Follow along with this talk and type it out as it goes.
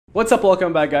What's up,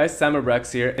 welcome back guys,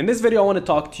 Brax here. In this video I want to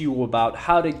talk to you about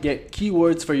how to get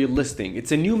keywords for your listing.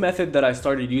 It's a new method that I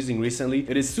started using recently.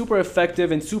 It is super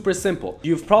effective and super simple.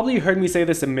 You've probably heard me say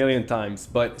this a million times,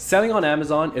 but selling on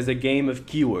Amazon is a game of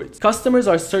keywords. Customers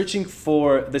are searching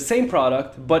for the same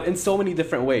product, but in so many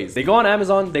different ways. They go on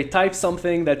Amazon, they type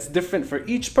something that's different for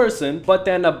each person, but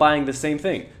they end up buying the same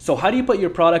thing. So how do you put your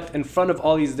product in front of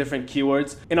all these different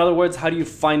keywords? In other words, how do you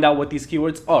find out what these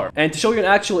keywords are? And to show you an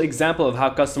actual example of how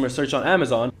customers search on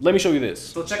Amazon, let me show you this.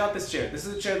 So check out this chair. This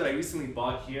is a chair that I recently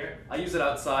bought here. I use it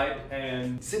outside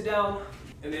and sit down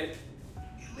and it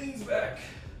leans back.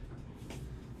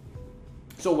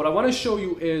 So what I want to show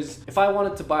you is if I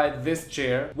wanted to buy this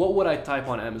chair, what would I type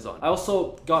on Amazon? I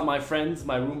also got my friends,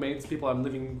 my roommates, people I'm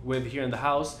living with here in the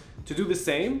house to do the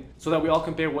same so that we all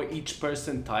compare what each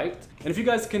person typed. And if you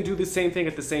guys can do the same thing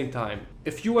at the same time,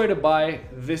 if you were to buy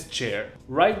this chair,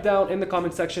 write down in the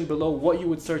comment section below what you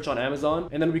would search on Amazon,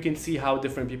 and then we can see how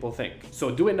different people think. So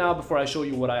do it now before I show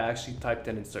you what I actually typed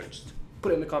in and searched.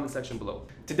 Put it in the comment section below.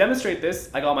 To demonstrate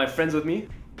this, I got my friends with me.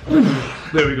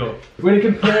 There we go. We're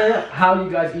gonna compare how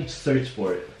you guys each search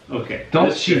for it. Okay.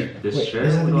 Don't cheat. This chair?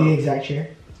 Does it have to be the exact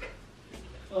chair?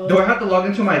 Do I have to log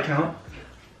into my account?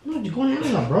 No, just go on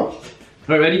Amazon, bro.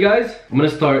 Alright, ready guys? I'm gonna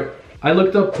start. I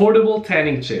looked up portable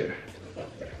tanning chair.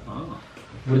 Oh.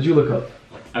 What did you look up?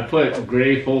 I put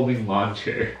gray folding lawn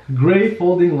chair. Gray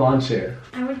folding lawn chair.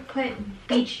 I would put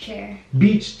beach chair.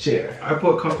 Beach chair. I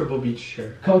put comfortable beach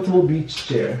chair. Comfortable beach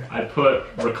chair. I put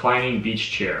reclining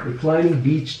beach chair. Reclining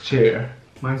beach chair.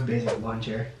 Mine's basic lawn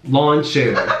chair. Lawn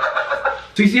chair.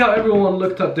 So you see how everyone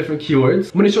looked up different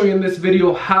keywords? I'm going to show you in this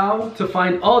video how to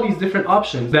find all these different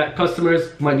options that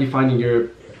customers might be finding your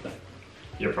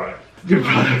product. Your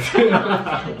product.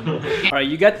 Alright,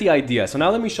 you get the idea. So now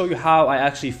let me show you how I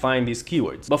actually find these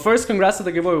keywords. But first, congrats to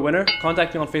the giveaway winner.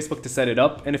 Contact me on Facebook to set it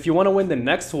up. And if you want to win the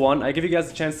next one, I give you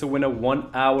guys a chance to win a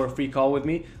 1-hour free call with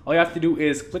me. All you have to do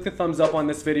is click the thumbs up on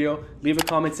this video, leave a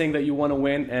comment saying that you want to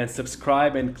win, and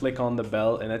subscribe and click on the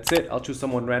bell. And that's it. I'll choose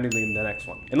someone randomly in the next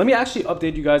one. And let me actually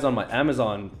update you guys on my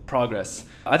Amazon progress.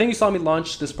 I think you saw me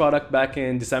launch this product back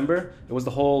in December. It was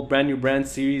the whole brand new brand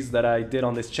series that I did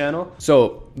on this channel.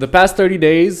 So the past 30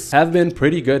 days have been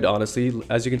pretty good, honestly.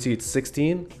 As you can see, it's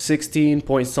 16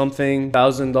 point something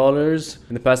 $1,000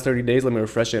 in the past 30 days. Let me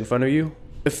refresh it in front of you.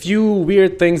 A few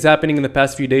weird things happening in the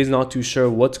past few days, not too sure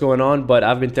what's going on, but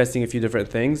I've been testing a few different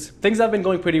things. Things have been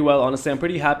going pretty well, honestly. I'm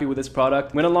pretty happy with this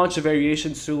product. I'm going to launch a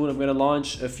variation soon. I'm going to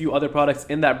launch a few other products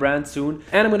in that brand soon.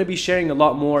 And I'm going to be sharing a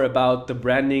lot more about the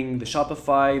branding, the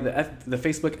Shopify, the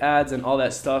Facebook ads, and all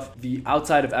that stuff, the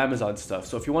outside of Amazon stuff.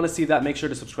 So if you want to see that, make sure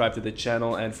to subscribe to the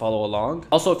channel and follow along.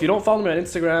 Also, if you don't follow me on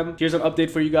Instagram, here's an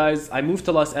update for you guys. I moved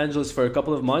to Los Angeles for a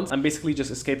couple of months. I'm basically just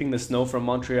escaping the snow from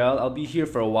Montreal. I'll be here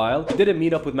for a while. I did a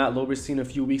meetup with Matt Loberstein a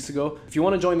few weeks ago. If you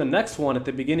want to join the next one at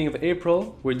the beginning of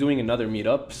April, we're doing another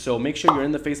meetup. So make sure you're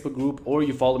in the Facebook group or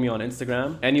you follow me on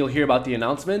Instagram and you'll hear about the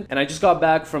announcement. And I just got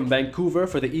back from Vancouver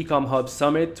for the Ecom Hub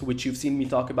Summit, which you've seen me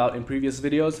talk about in previous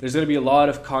videos. There's going to be a lot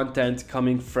of content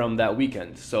coming from that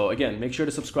weekend. So again, make sure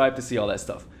to subscribe to see all that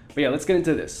stuff. But yeah, let's get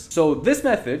into this. So this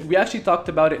method, we actually talked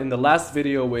about it in the last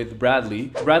video with Bradley.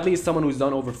 Bradley is someone who's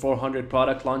done over 400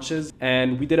 product launches,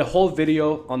 and we did a whole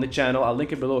video on the channel. I'll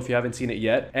link it below if you haven't seen it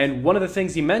yet. And one of the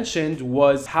things he mentioned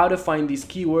was how to find these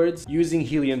keywords using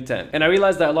Helium-10. And I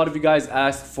realized that a lot of you guys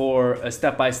asked for a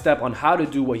step-by-step on how to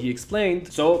do what he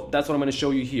explained. So that's what I'm going to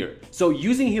show you here. So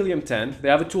using Helium-10, they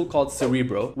have a tool called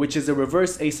Cerebro, which is a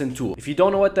reverse ASIN tool. If you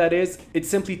don't know what that is, it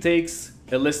simply takes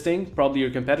a listing, probably your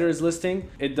competitor's listing.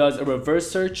 It does a reverse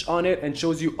search on it and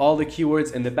shows you all the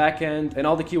keywords in the back end and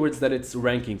all the keywords that it's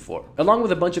ranking for, along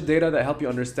with a bunch of data that help you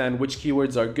understand which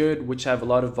keywords are good, which have a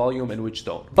lot of volume, and which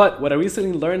don't. But what I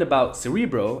recently learned about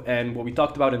Cerebro and what we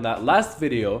talked about in that last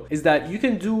video is that you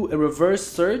can do a reverse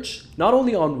search not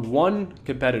only on one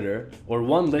competitor or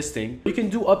one listing, you can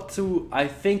do up to, I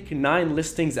think, 9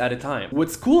 listings at a time.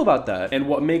 What's cool about that and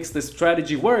what makes this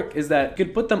strategy work is that you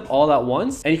can put them all at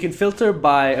once and you can filter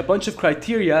by a bunch of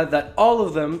criteria that all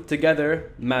of them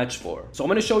together match for. So I'm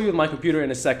going to show you with my computer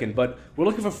in a second, but we're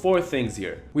looking for 4 things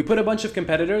here. We put a bunch of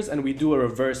competitors and we do a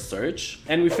reverse search,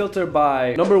 and we filter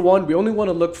by number 1, we only want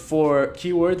to look for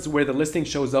keywords where the listing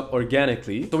shows up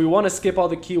organically. So we want to skip all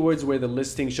the keywords where the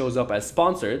listing shows up as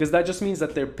sponsored, because that just means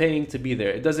that they're paying to be there.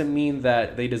 It doesn't mean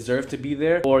that they deserve to be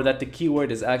there or that the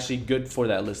keyword is actually good for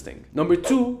that listing. Number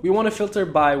 2, we want to filter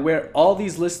by where all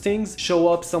these listings show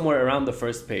up somewhere around the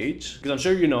first page, because Because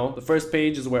I'm sure you know, the first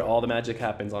page is where all the magic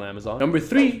happens on Amazon. Number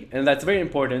 3, and that's very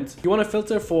important, you want to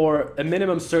filter for a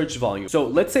minimum search volume. So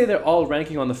let's say they're all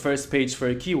ranking on the first page for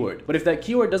a keyword, but if that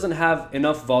keyword doesn't have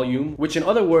enough volume, which in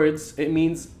other words, it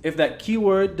means if that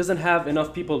keyword doesn't have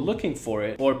enough people looking for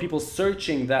it or people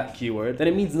searching that keyword, then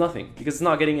it means nothing because it's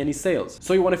not getting any sales.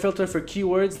 So you want to filter for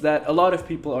keywords that a lot of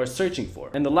people are searching for.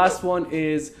 And the last one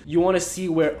is you want to see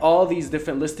where all these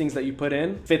different listings that you put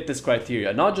in fit this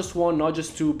criteria. Not just one, not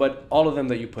just two, but all of them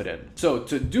that you put in. So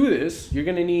to do this, you're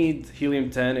going to need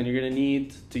helium-10 and you're going to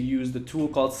need to use the tool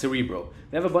called Cerebro.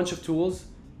 They have a bunch of tools,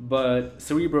 but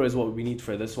Cerebro is what we need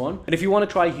for this one. And if you want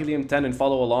to try helium-10 and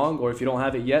follow along, or if you don't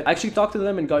have it yet, I actually talked to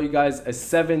them and got you guys a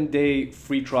 7-day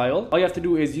free trial. All you have to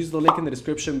do is use the link in the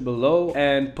description below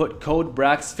and put code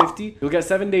BRAX50. You'll get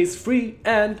 7 days free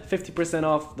and 50%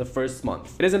 off the first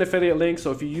month. It is an affiliate link,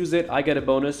 so if you use it, I get a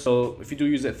bonus. So if you do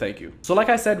use it, thank you. So like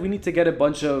I said, we need to get a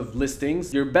bunch of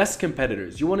listings, your best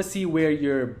competitors. You want to see where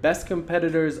your best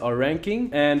competitors are ranking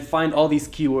and find all these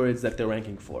keywords that they're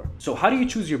ranking for. So how do you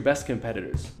choose your best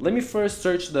competitors? Let me first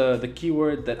search the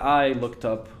keyword that I looked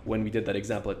up when we did that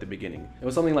example at the beginning. It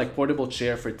was something like portable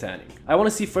chair for tanning. I want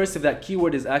to see first if that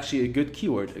keyword is actually a good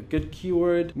keyword. A good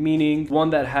keyword meaning one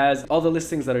that has all the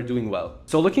listings that are doing well.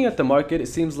 So looking at the market, it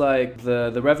seems like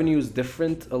the revenue is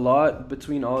different a lot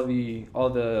between all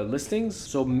the listings.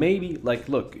 So maybe like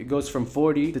look, it goes from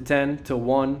 40 to 10 to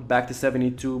 1 back to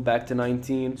 72 back to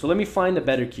 19. So let me find a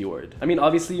better keyword. I mean,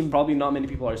 obviously probably not many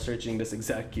people are searching this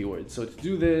exact keyword. So to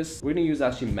do this, we're gonna use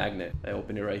actually magnet. I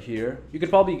open it right here. You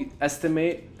could probably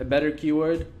estimate a better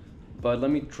keyword, but let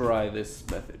me try this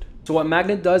method. So what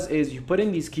magnet does is you put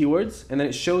in these keywords and then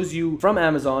it shows you from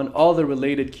Amazon all the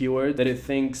related keywords that it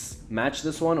thinks match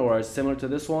this one or are similar to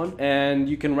this one, and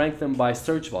you can rank them by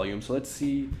search volume. So let's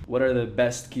see what are the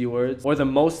best keywords or the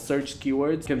most searched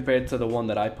keywords compared to the one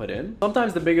that I put in.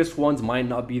 Sometimes the biggest ones might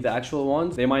not be the actual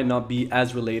ones. They might not be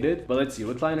as related, but let's see.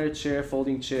 Recliner chair,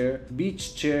 folding chair,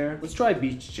 beach chair. Let's try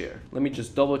beach chair. Let me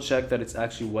just double check that it's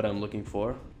actually what I'm looking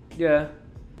for. Yeah,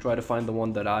 try to find the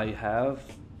one that I have.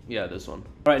 Yeah, this one.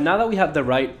 All right, now that we have the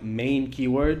right main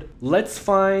keyword, let's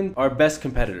find our best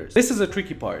competitors. This is a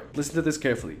tricky part. Listen to this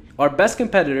carefully. Our best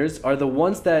competitors are the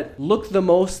ones that look the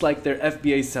most like they're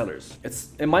FBA sellers.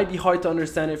 It might be hard to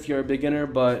understand if you're a beginner,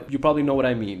 but you probably know what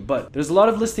I mean. But there's a lot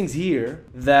of listings here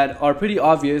that are pretty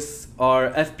obvious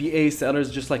are FBA sellers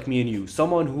just like me and you.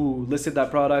 Someone who listed that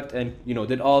product and, you know,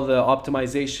 did all the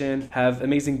optimization, have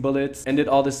amazing bullets, and did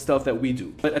all this stuff that we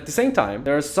do. But at the same time,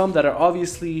 there are some that are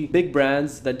obviously big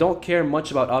brands that don't care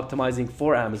much about optimizing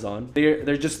for Amazon.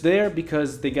 They're just there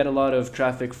because they get a lot of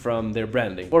traffic from their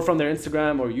branding or from their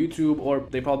Instagram or YouTube, or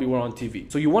they probably were on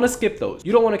TV. So you want to skip those.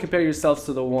 You don't want to compare yourselves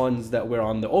to the ones that were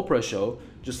on the Oprah show,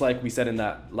 just like we said in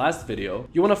that last video.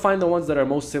 You want to find the ones that are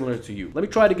most similar to you. Let me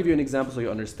try to give you an example so you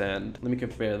understand. Let me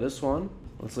compare this one.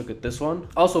 Let's look at this one.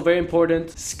 Also very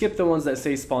important, skip the ones that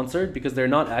say sponsored because they're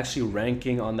not actually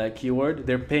ranking on that keyword.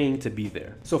 They're paying to be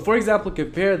there. So for example,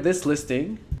 compare this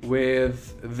listing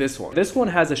with this one. This one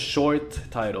has a short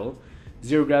title,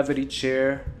 zero gravity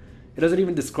chair. It doesn't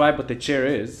even describe what the chair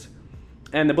is.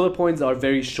 And the bullet points are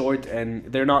very short and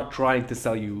they're not trying to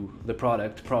sell you the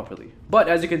product properly. But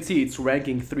as you can see, it's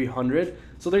ranking 300.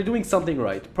 So they're doing something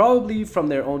right. Probably from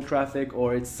their own traffic,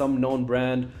 or it's some known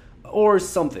brand or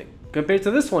something. Compared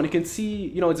to this one, you can see,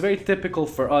 you know, it's very typical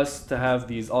for us to have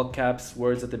these all caps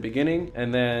words at the beginning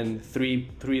and then three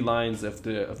lines of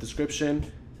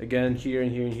description. Again, here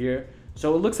and here and here.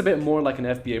 So it looks a bit more like an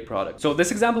FBA product. So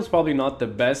this example is probably not the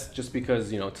best just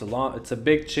because, you know, it's a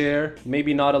big chair.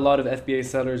 Maybe not a lot of FBA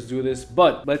sellers do this,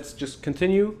 but let's just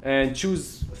continue and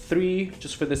choose 3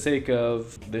 just for the sake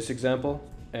of this example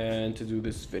and to do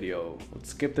this video. Let's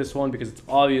skip this one because it's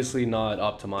obviously not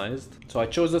optimized. So I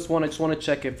chose this one. I just want to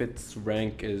check if its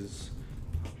rank is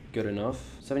good enough.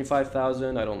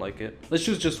 75,000, I don't like it. Let's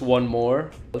choose just one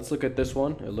more. Let's look at this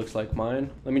one. It looks like mine.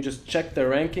 Let me just check the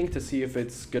ranking to see if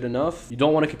it's good enough. You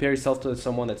don't want to compare yourself to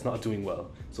someone that's not doing well.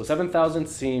 So 7,000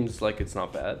 seems like it's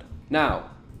not bad. Now,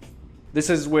 this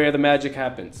is where the magic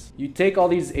happens. You take all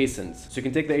these ASINs. So you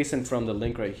can take the ASIN from the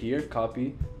link right here,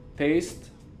 copy,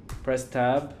 paste, press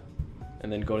tab, and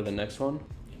then go to the next one.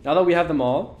 Now that we have them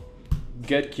all,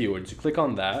 get keywords. You click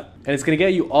on that and it's going to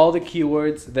get you all the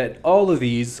keywords that all of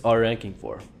these are ranking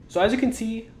for. So as you can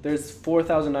see, there's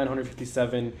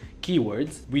 4,957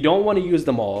 keywords. We don't want to use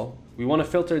them all. We want to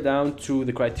filter down to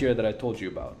the criteria that I told you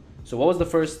about. So what was the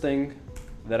first thing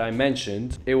that I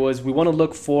mentioned? It was we want to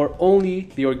look for only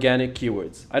the organic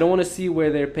keywords. I don't want to see where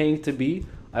they're paying to be.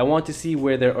 I want to see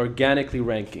where they're organically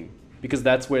ranking because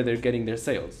that's where they're getting their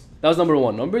sales. That was number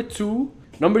 1. Number 2,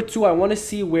 Number two, I want to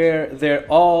see where they're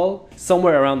all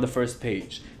somewhere around the first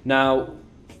page. Now,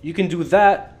 you can do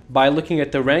that by looking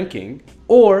at the ranking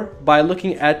or by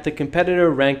looking at the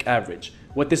competitor rank average.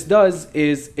 What this does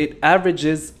is it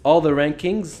averages all the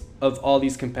rankings of all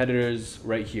these competitors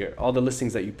right here, all the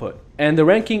listings that you put. And the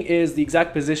ranking is the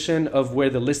exact position of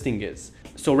where the listing is.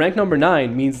 So rank number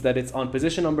 9 means that it's on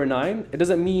position number 9. It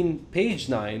doesn't mean page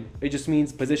 9, it just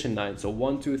means position 9. So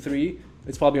 1, 2, 3,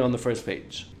 it's probably on the first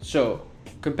page. So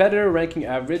competitor ranking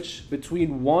average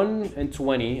between 1 and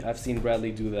 20, I've seen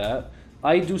Bradley do that.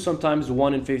 I do sometimes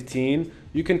 1 and 15.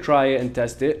 You can try it and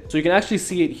test it. So you can actually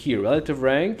see it here, relative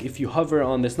rank. If you hover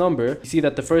on this number, you see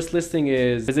that the first listing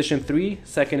is position 3,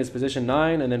 second is position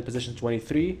 9, and then position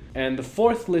 23. And the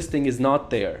fourth listing is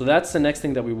not there. So that's the next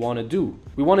thing that we want to do.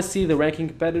 We want to see the ranking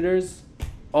competitors,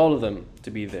 all of them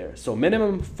to be there. So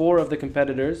minimum 4 of the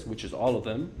competitors, which is all of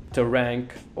them, to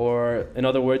rank, or in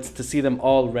other words, to see them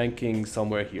all ranking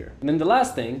somewhere here. And then the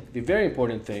last thing, the very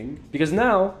important thing, because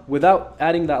now without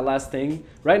adding that last thing,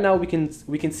 right now we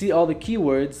can see all the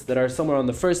keywords that are somewhere on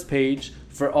the first page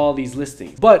for all these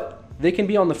listings. But they can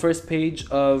be on the first page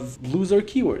of loser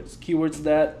keywords, keywords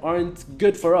that aren't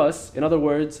good for us. In other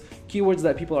words, keywords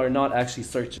that people are not actually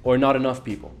searching, or not enough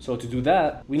people. So to do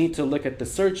that, we need to look at the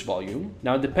search volume.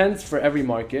 Now it depends for every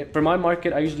market. For my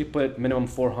market, I usually put minimum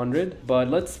 400, but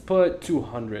let's put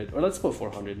 200, or let's put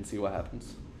 400 and see what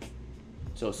happens.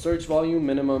 So search volume,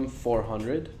 minimum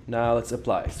 400. Now let's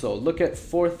apply. So look at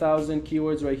 4,000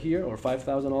 keywords right here, or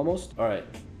 5,000 almost. All right,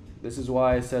 this is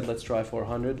why I said let's try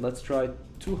 400. Let's try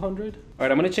 200. All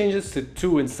right, I'm gonna change this to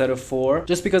 2 instead of 4,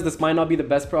 just because this might not be the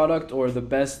best product or the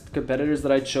best competitors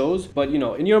that I chose. But you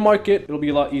know, in your market, it'll be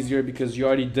a lot easier because you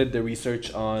already did the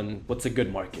research on what's a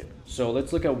good market. So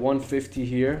let's look at 150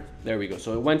 here. There we go.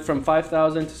 So it went from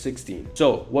 5,000 to 16.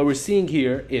 So what we're seeing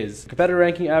here is competitor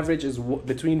ranking average is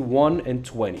between 1 and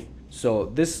 20. So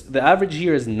the average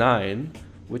here is 9,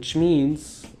 which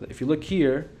means that if you look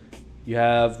here, you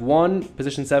have 1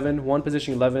 position 7, 1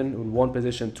 position 11, and 1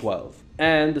 position 12.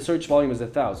 And the search volume is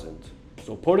 1,000.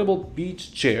 So portable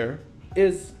beach chair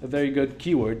is a very good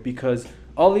keyword because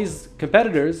all these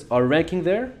competitors are ranking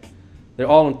there. They're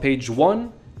all on page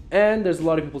 1, and there's a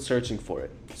lot of people searching for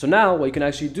it. So now what you can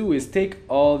actually do is take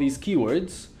all these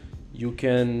keywords, you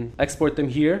can export them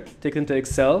here, take them to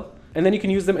Excel, and then you can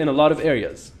use them in a lot of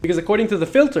areas. Because according to the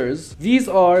filters, these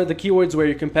are the keywords where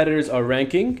your competitors are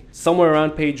ranking, somewhere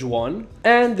around page 1.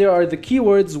 And there are the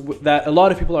keywords that a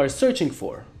lot of people are searching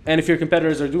for. And if your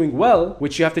competitors are doing well,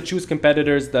 which you have to choose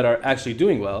competitors that are actually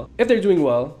doing well, if they're doing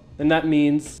well, then that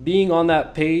means being on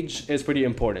that page is pretty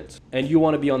important. And you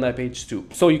want to be on that page too.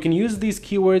 So you can use these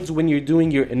keywords when you're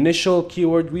doing your initial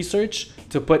keyword research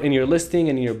to put in your listing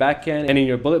and in your backend and in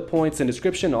your bullet points and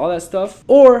description, all that stuff.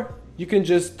 Or you can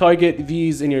just target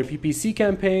these in your PPC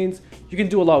campaigns. You can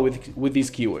do a lot with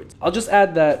these keywords. I'll just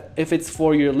add that if it's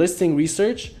for your listing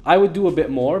research, I would do a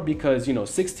bit more because, you know,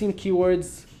 16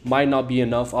 keywords might not be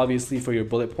enough, obviously, for your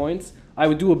bullet points. I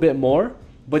would do a bit more,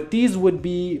 but these would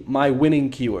be my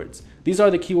winning keywords. These are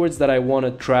the keywords that I want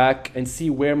to track and see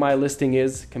where my listing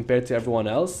is compared to everyone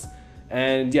else.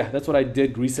 And yeah, that's what I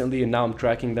did recently, and now I'm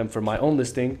tracking them for my own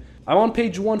listing. I'm on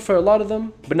page 1 for a lot of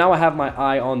them, but now I have my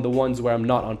eye on the ones where I'm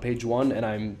not on page 1 and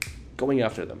I'm going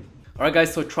after them. All right,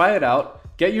 guys, so try it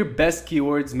out. Get your best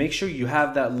keywords. Make sure you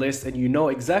have that list and you know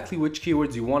exactly which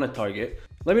keywords you want to target.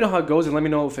 Let me know how it goes and let me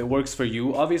know if it works for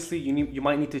you. Obviously, you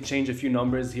might need to change a few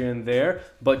numbers here and there,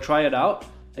 but try it out.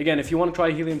 Again, if you want to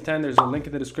try Helium 10, there's a link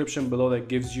in the description below that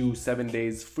gives you 7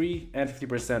 days free and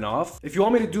 50% off. If you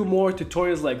want me to do more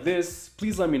tutorials like this,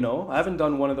 please let me know. I haven't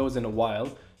done one of those in a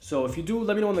while. So if you do,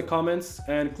 let me know in the comments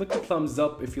and click the thumbs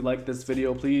up if you like this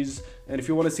video, please. And if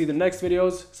you want to see the next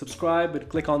videos, subscribe and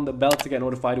click on the bell to get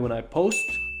notified when I post.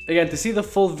 Again, to see the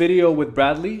full video with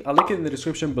Bradley, I'll link it in the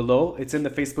description below. It's in the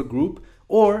Facebook group.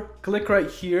 Or click right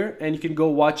here and you can go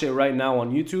watch it right now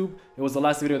on YouTube. It was the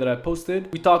last video that I posted.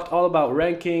 We talked all about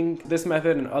ranking, this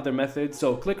method and other methods.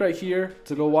 So click right here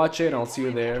to go watch it and I'll see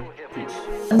you there. Peace.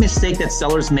 One mistake that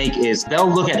sellers make is they'll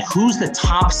look at who's the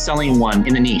top selling one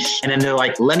in the niche. And then they're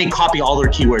like, let me copy all their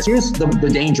keywords. Here's the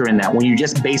danger in that when you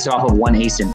just base it off of one ASIN.